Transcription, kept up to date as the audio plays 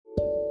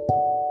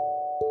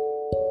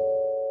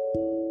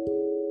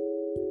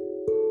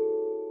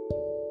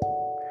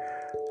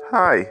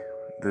Hi,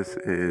 this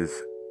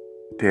is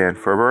Dan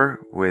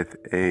Ferber with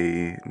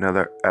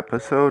another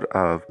episode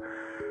of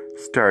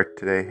Start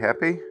Today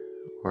Happy,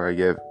 where I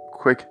give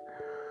quick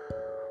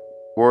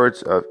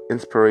words of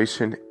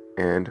inspiration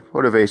and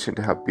motivation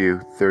to help you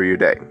through your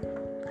day.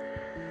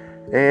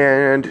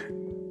 And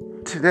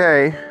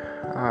today,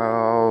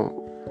 I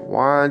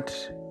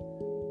want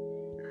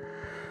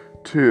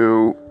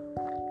to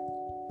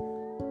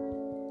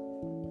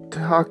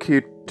talk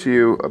to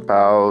you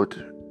about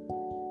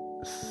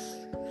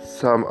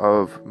some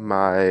of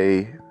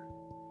my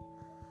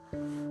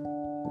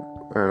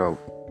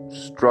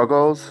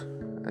struggles,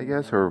 I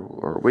guess,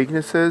 or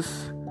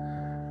weaknesses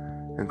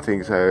and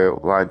things I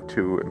want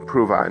to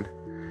improve on.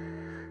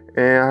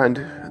 And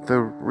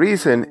the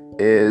reason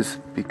is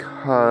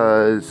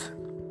because,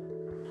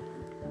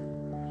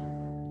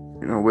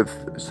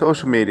 with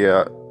social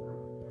media,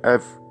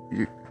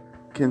 you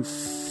can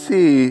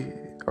see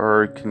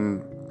or it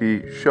can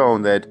be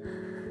shown that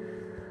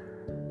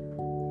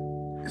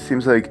it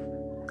seems like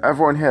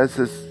everyone has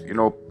this,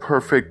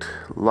 perfect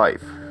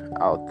life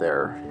out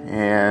there,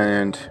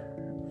 and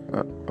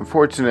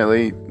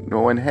unfortunately, no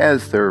one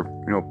has their,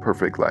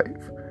 perfect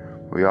life.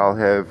 We all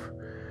have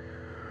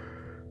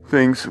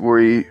things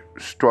we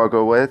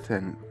struggle with,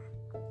 and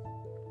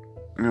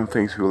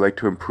things we would like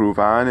to improve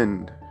on,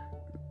 and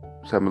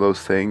some of those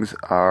things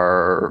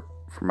are,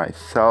 for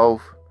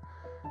myself,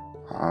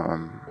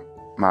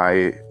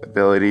 my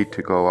ability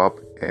to go up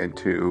and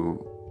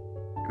to,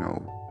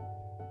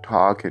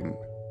 talk and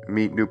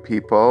meet new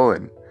people,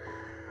 and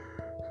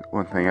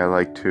one thing I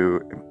like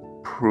to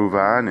improve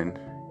on, and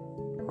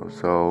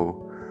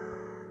also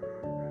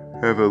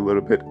have a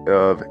little bit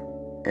of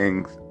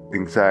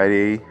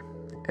anxiety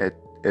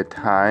at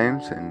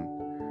times, and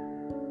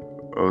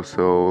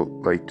also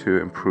like to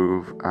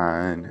improve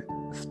on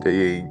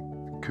staying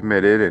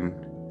committed and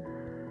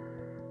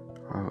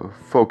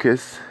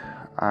focus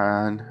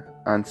on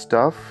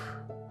stuff.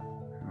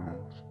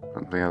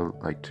 Something I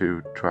like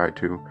to try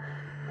to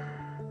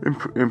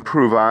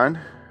improve on.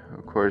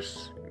 Of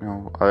course,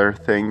 other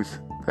things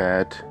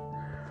that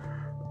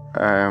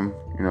have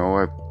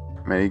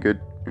many good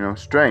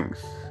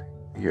strengths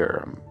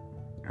here.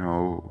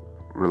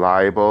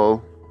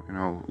 Reliable,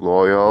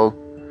 loyal,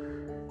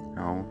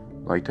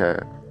 like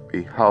to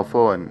be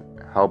helpful and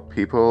help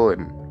people,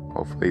 and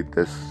hopefully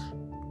this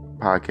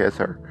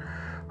podcast are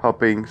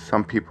helping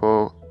some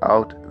people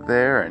out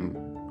there. And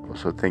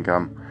also think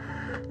I'm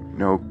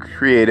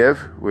creative,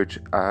 which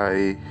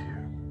I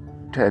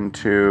tend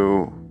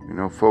to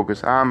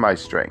focus on my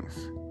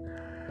strengths,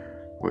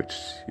 which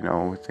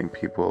I think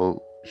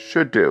people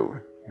should do.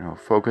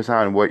 Focus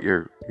on what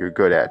you're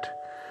good at,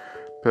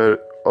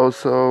 but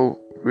also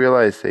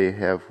realize they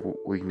have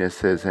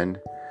weaknesses,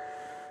 and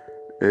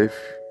if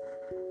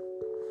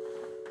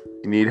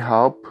you need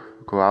help,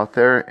 go out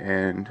there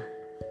and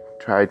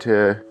try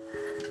to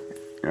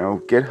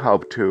get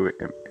help to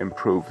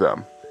improve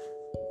them.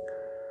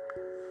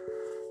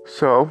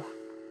 So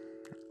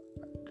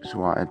just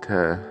wanted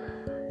to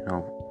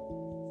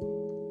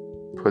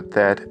put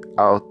that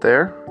out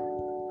there.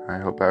 I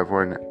hope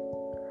everyone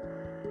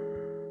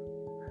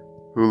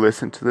who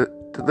listened to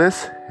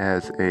this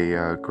has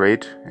a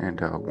great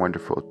and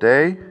wonderful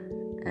day,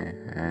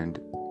 and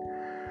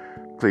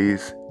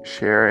please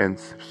share and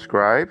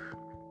subscribe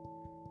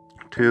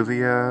to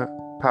the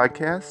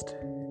podcast,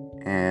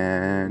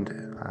 and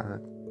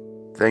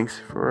thanks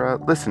for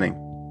listening.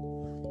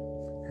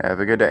 Have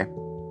a good day.